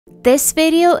This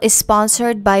video is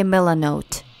sponsored by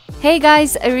Milanote. Hey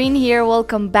guys, Irene here,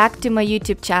 welcome back to my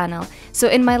YouTube channel. So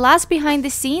in my last behind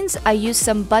the scenes, I used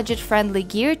some budget-friendly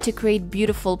gear to create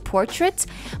beautiful portraits,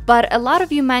 but a lot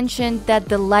of you mentioned that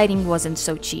the lighting wasn't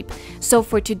so cheap. So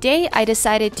for today, I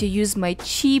decided to use my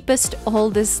cheapest,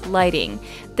 oldest lighting.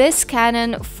 This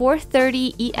Canon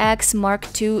 430EX Mark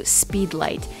II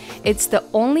Speedlite. It's the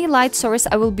only light source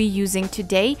I will be using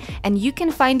today, and you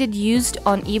can find it used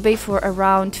on eBay for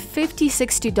around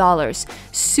 $50–60.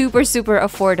 Super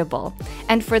affordable.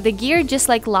 And for the gear, just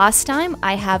like last time,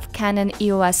 I have Canon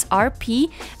EOS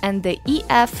RP and the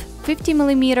EF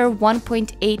 50mm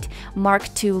 1.8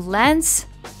 Mark II lens,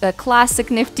 the classic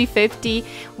nifty 50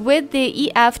 with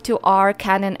the EF to R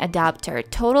Canon adapter.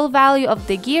 Total value of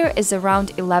the gear is around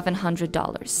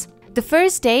 $1,100. The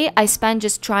first day I spent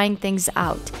just trying things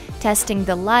out, testing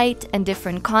the light and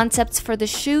different concepts for the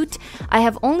shoot. I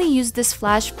have only used this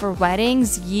flash for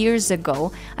weddings years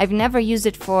ago. I've never used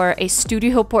it for a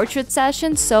studio portrait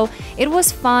session, so it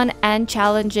was fun and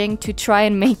challenging to try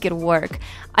and make it work.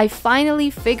 I finally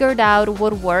figured out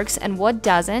what works and what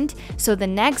doesn't, so the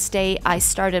next day I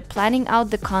started planning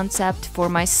out the concept for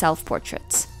my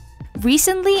self-portraits.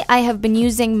 Recently, I have been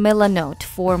using Milanote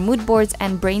for mood boards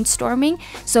and brainstorming,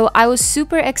 so I was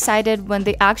super excited when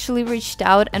they actually reached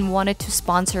out and wanted to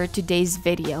sponsor today's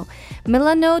video.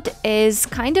 Milanote is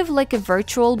kind of like a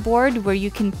virtual board where you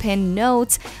can pin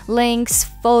notes, links,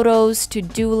 photos,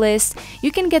 to-do lists.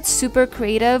 You can get super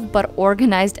creative but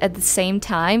organized at the same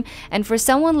time, and for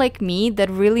someone like me that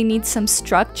really needs some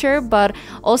structure but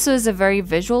also is a very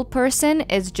visual person,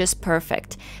 it's just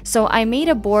perfect. So I made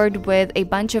a board with a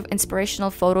bunch of inspirational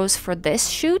photos for this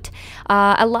shoot.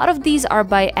 A lot of these are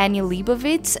by Annie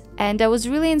Leibovitz, and I was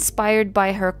really inspired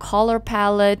by her color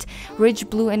palette, rich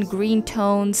blue and green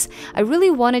tones. I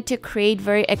really wanted to create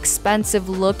very expensive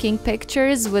looking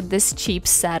pictures with this cheap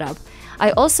setup.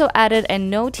 I also added a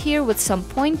note here with some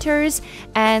pointers,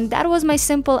 and that was my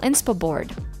simple inspo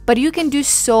board. But you can do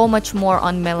so much more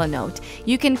on Milanote.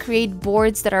 You can create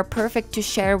boards that are perfect to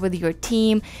share with your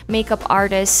team, makeup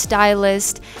artists,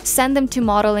 stylists, send them to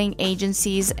modeling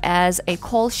agencies as a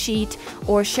call sheet,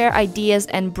 or share ideas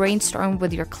and brainstorm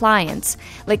with your clients.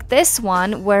 Like this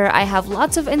one, where I have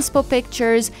lots of inspo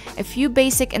pictures, a few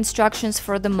basic instructions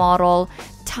for the model,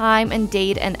 time and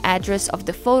date and address of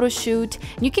the photo shoot.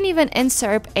 You can even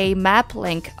insert a map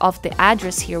link of the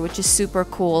address here, which is super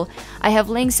cool. I have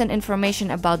links and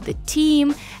information about the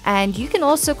team, and you can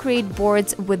also create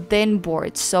boards within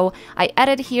boards. So I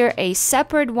added here a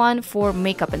separate one for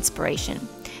makeup inspiration.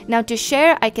 Now to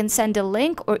share, I can send a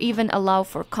link or even allow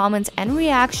for comments and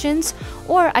reactions,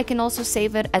 or I can also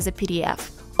save it as a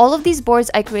PDF. All of these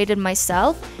boards I created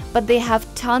myself, but they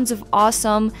have tons of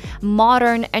awesome,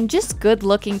 modern, and just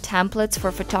good-looking templates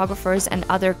for photographers and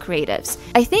other creatives.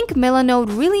 I think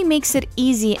Milanote really makes it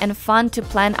easy and fun to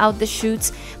plan out the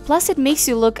shoots, plus it makes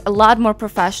you look a lot more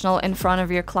professional in front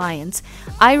of your clients.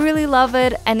 I really love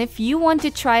it, and if you want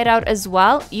to try it out as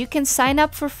well, you can sign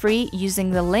up for free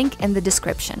using the link in the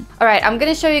description. Alright, I'm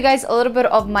gonna show you guys a little bit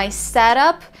of my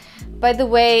setup. By the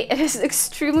way, it is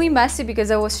extremely messy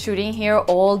because I was shooting here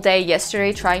all day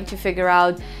yesterday trying to figure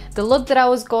out the look that I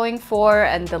was going for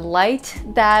and the light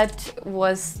that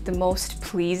was the most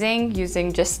pleasing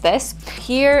using just this.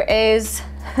 Here is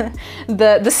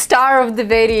the star of the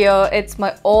video. It's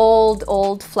my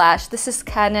old flash. This is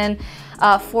Canon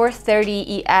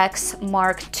 430EX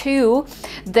Mark II.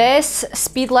 This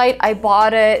Speedlite, I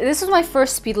bought it. This was my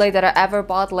first Speedlite that I ever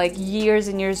bought like years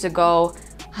and years ago.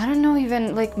 I don't know,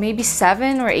 even like maybe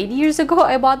 7 or 8 years ago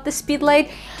I bought the Speedlite.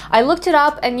 I looked it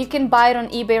up and you can buy it on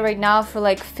eBay right now for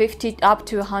like $50 up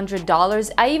to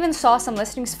 $100. I even saw some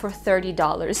listings for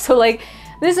 $30. So like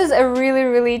this is a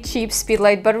really cheap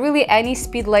Speedlite, but really any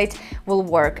Speedlite will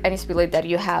work, any Speedlite that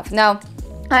you have. Now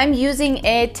I'm using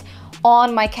it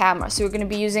on my camera, so we're going to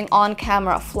be using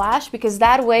on-camera flash because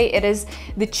that way it is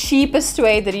the cheapest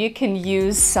way that you can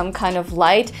use some kind of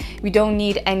light. We don't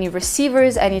need any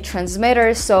receivers, any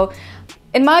transmitters, so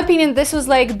in my opinion this was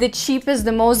like the cheapest,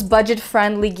 the most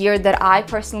budget-friendly gear that I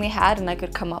personally had and I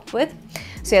could come up with.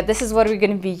 So yeah, this is what we're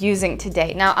going to be using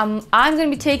today. Now I'm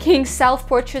going to be taking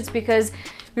self-portraits because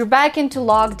we're back into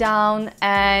lockdown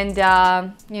and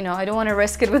you know, I don't want to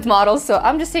risk it with models, so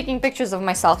I'm just taking pictures of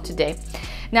myself today.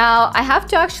 Now, I have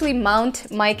to actually mount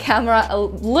my camera a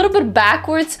little bit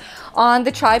backwards on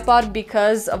the tripod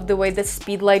because of the way the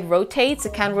Speedlite rotates.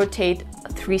 It can rotate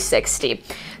 360.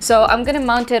 So I'm gonna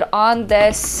mount it on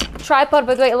this tripod.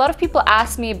 By the way, a lot of people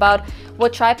ask me about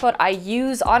what tripod I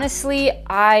use. Honestly,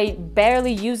 I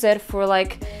barely use it for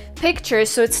like pictures,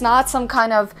 so it's not some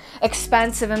kind of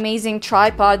expensive, amazing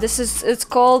tripod. It's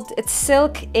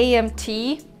Silk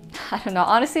AMT. I don't know,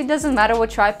 honestly, it doesn't matter what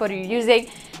tripod you're using,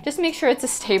 just make sure it's a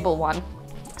stable one.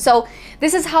 So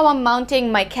this is how I'm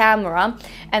mounting my camera,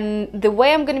 and the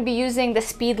way I'm going to be using the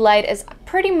Speedlite is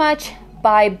pretty much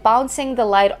by bouncing the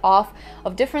light off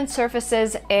of different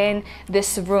surfaces in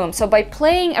this room. So by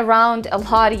playing around a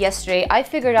lot yesterday, I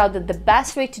figured out that the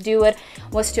best way to do it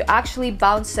was to actually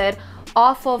bounce it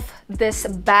off of this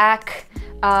back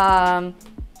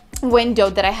window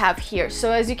that I have here.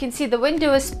 So as you can see, the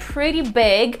window is pretty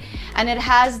big and it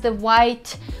has the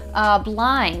white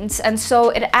blinds, and so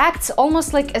it acts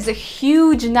almost like as a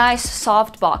huge nice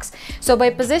softbox. So by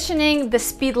positioning the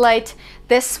Speedlite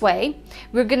this way,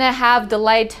 we're gonna have the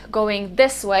light going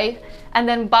this way and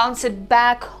then bounce it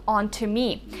back onto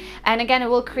me, and again it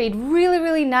will create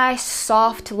really nice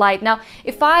soft light. Now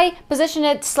if I position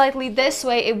it slightly this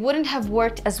way, it wouldn't have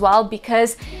worked as well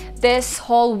because this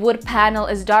whole wood panel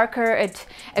is darker, it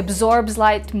absorbs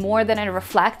light more than it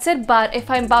reflects it. But if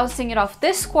I'm bouncing it off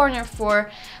this corner,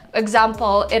 for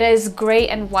example, it is gray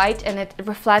and white and it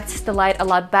reflects the light a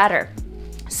lot better.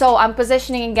 So I'm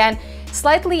positioning again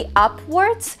slightly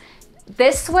upwards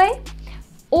this way,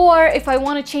 or if I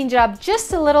want to change it up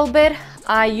just a little bit,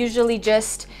 I usually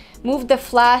just move the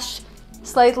flash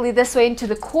slightly this way into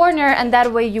the corner, and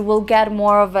that way you will get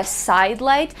more of a side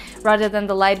light rather than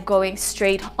the light going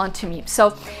straight onto me.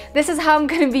 So this is how I'm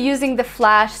going to be using the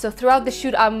flash. So throughout the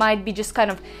shoot I might be just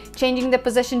kind of changing the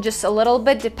position just a little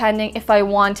bit, depending if I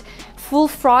want full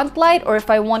front light or if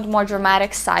I want more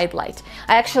dramatic side light.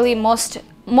 I actually most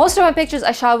of my pictures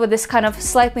I shot with this kind of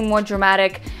slightly more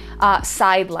dramatic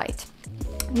side light.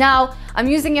 Now I'm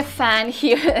using a fan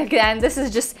here. Again, this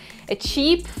is just a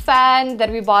cheap fan that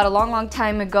we bought a long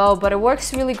time ago, but it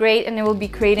works really great and it will be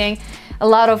creating a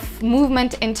lot of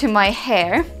movement into my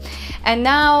hair. And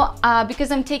now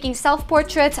because I'm taking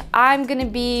self-portraits, I'm gonna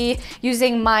be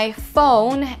using my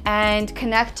phone and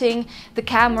connecting the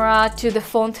camera to the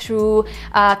phone through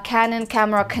Canon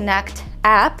Camera Connect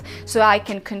app, so I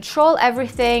can control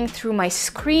everything through my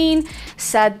screen,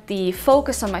 set the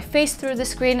focus on my face through the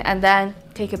screen, and then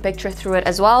take a picture through it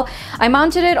as well. I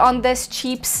mounted it on this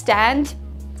cheap stand.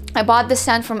 I bought the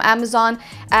stand from Amazon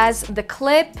as the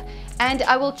clip, and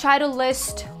I will try to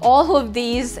list all of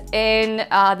these in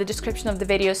the description of the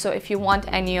video, so if you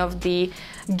want any of the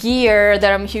gear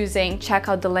that I'm using, check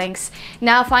out the links.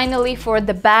 Now finally for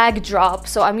the bag drop.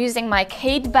 So I'm using my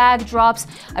Kate bag drops.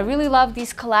 I really love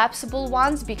these collapsible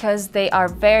ones because they are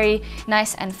very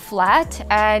nice and flat,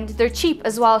 and they're cheap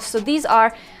as well. So these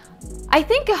are, I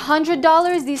think,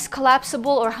 $100, these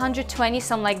collapsible, or $120,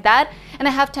 something like that, and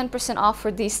I have 10% off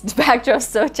for these backdrops,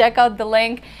 so check out the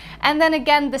link. And then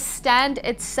again, the stand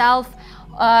itself,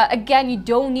 again, you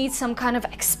don't need some kind of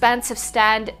expensive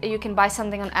stand. You can buy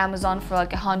something on Amazon for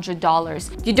like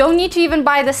 $100. You don't need to even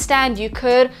buy the stand. You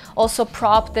could also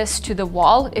prop this to the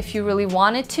wall if you really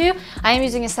wanted to. I am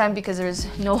using a stand because there's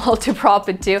no wall to prop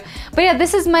it to. But yeah,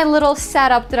 this is my little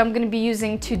setup that I'm gonna be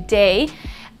using today.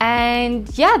 And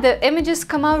yeah, the images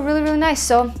come out really nice.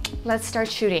 So let's start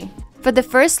shooting. For the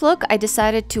first look, I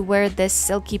decided to wear this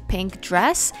silky pink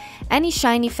dress. Any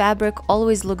shiny fabric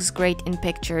always looks great in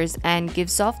pictures and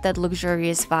gives off that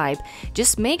luxurious vibe.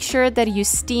 Just make sure that you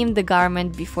steam the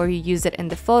garment before you use it in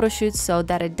the photo shoot so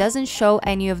that it doesn't show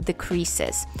any of the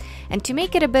creases. And to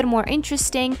make it a bit more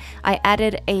interesting, I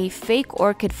added a fake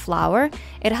orchid flower.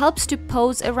 It helps to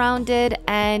pose around it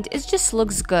and it just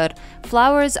looks good.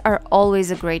 Flowers are always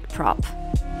a great prop.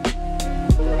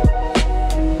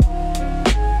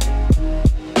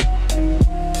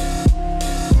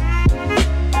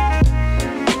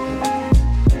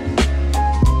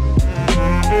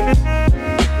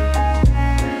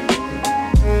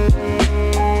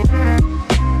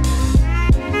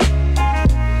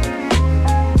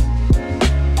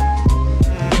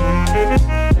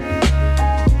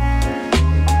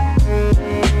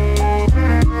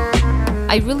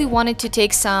 I really wanted to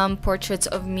take some portraits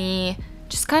of me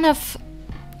just kind of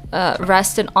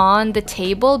rested on the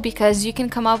table because you can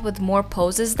come up with more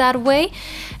poses that way.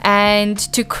 And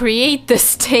to create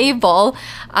this table,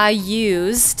 I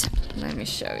used, let me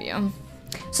show you.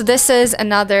 So this is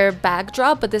another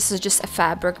backdrop, but this is just a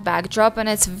fabric backdrop, and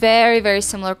it's very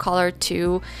similar color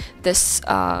to this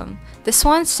this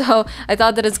one. So I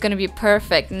thought that it's gonna be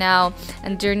perfect. Now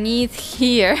underneath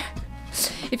here,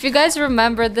 if you guys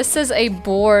remember, this is a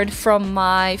board from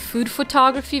my food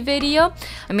photography video.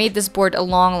 I made this board a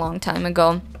long time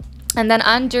ago. And then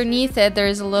underneath it,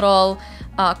 there's a little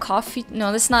coffee,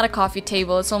 no, this is not a coffee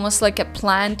table. It's almost like a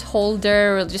plant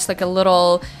holder or just like a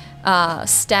little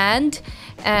stand.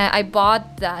 I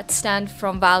bought that stand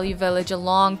from Value Village a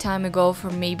long time ago for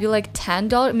maybe like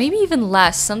 $10, maybe even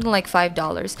less, something like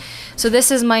 $5. So this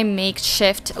is my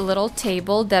makeshift little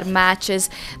table that matches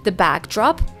the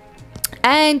backdrop.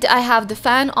 And I have the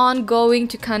fan on going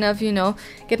to kind of, you know,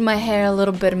 get my hair a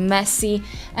little bit messy.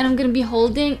 And I'm gonna be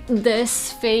holding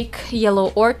this fake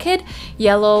yellow orchid.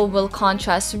 Yellow will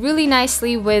contrast really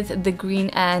nicely with the green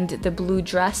and the blue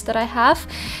dress that I have.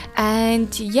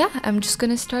 And yeah, I'm just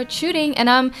gonna start shooting. And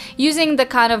I'm using the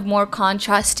kind of more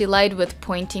contrasty light with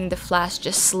pointing the flash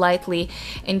just slightly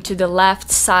into the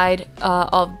left side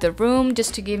of the room,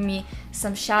 just to give me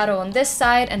some shadow on this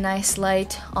side, a nice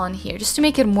light on here, just to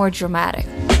make it more dramatic.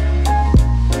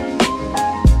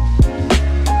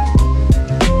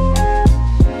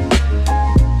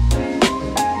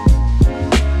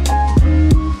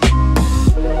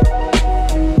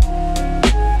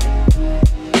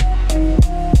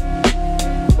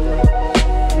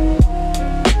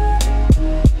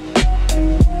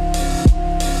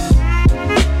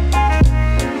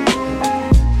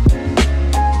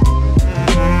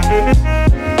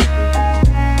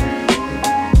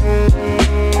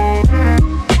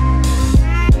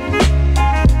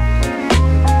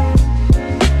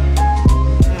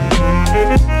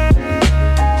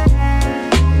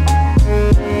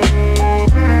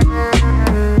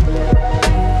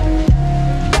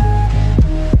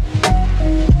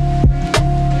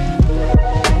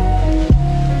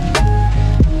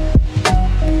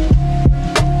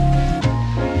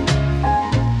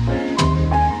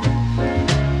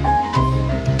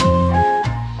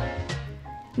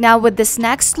 Now with this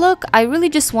next look, I really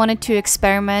just wanted to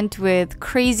experiment with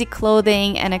crazy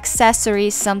clothing and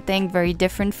accessories, something very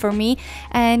different for me,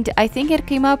 and I think it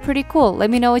came out pretty cool. Let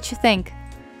me know what you think.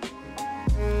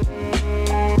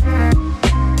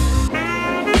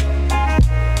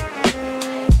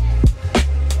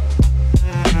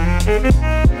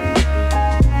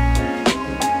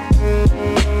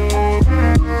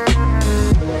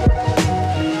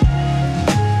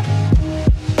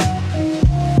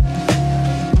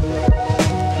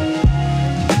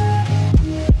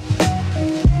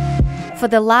 For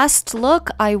the last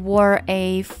look, I wore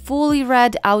a fully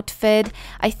red outfit.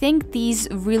 I think these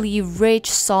really rich,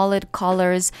 solid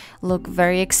colors look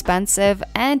very expensive,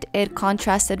 and it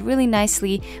contrasted really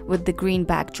nicely with the green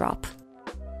backdrop.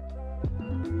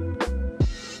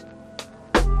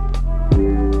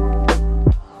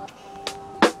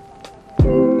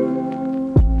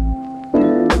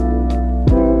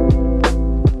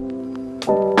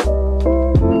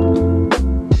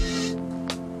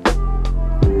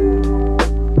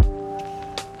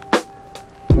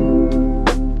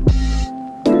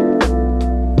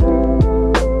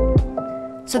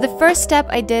 So the first step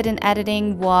I did in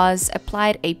editing was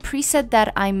applied a preset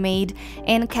that I made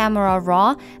in Camera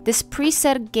Raw. This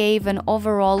preset gave an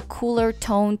overall cooler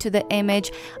tone to the image.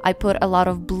 I put a lot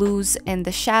of blues in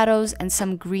the shadows and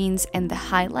some greens in the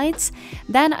highlights.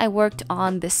 Then I worked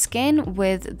on the skin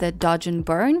with the Dodge and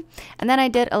Burn. And then I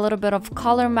did a little bit of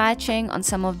color matching on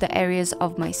some of the areas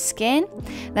of my skin.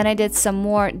 Then I did some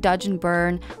more Dodge and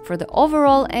Burn for the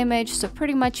overall image. So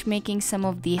pretty much making some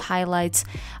of the highlights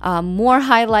more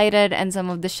highlighted and some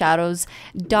of the shadows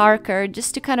darker,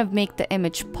 just to kind of make the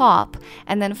image pop.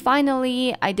 And then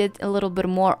finally I did a little bit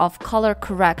more of color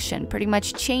correction, pretty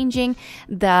much changing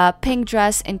the pink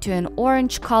dress into an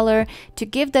orange color to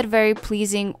give that very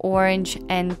pleasing orange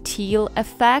and teal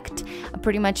effect.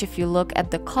 Pretty much if you look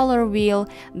at the color wheel,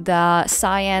 the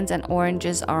cyans and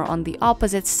oranges are on the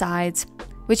opposite sides,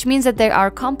 which means that they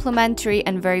are complementary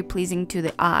and very pleasing to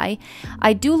the eye.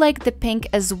 I do like the pink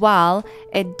as well.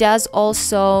 It does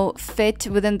also fit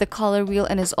within the color wheel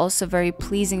and is also very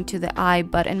pleasing to the eye,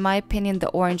 but in my opinion the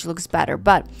orange looks better.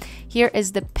 But here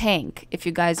is the pink if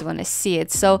you guys want to see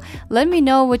it. So let me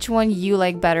know which one you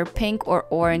like better, pink or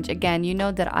orange. Again, you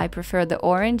know that I prefer the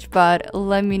orange, but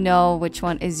let me know which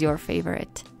one is your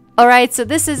favorite. Alright, so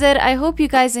this is it. I hope you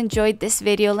guys enjoyed this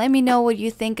video. Let me know what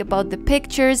you think about the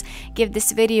pictures. Give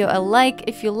this video a like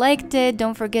if you liked it.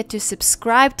 Don't forget to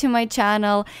subscribe to my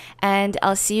channel, and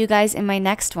I'll see you guys in my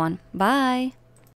next one. Bye!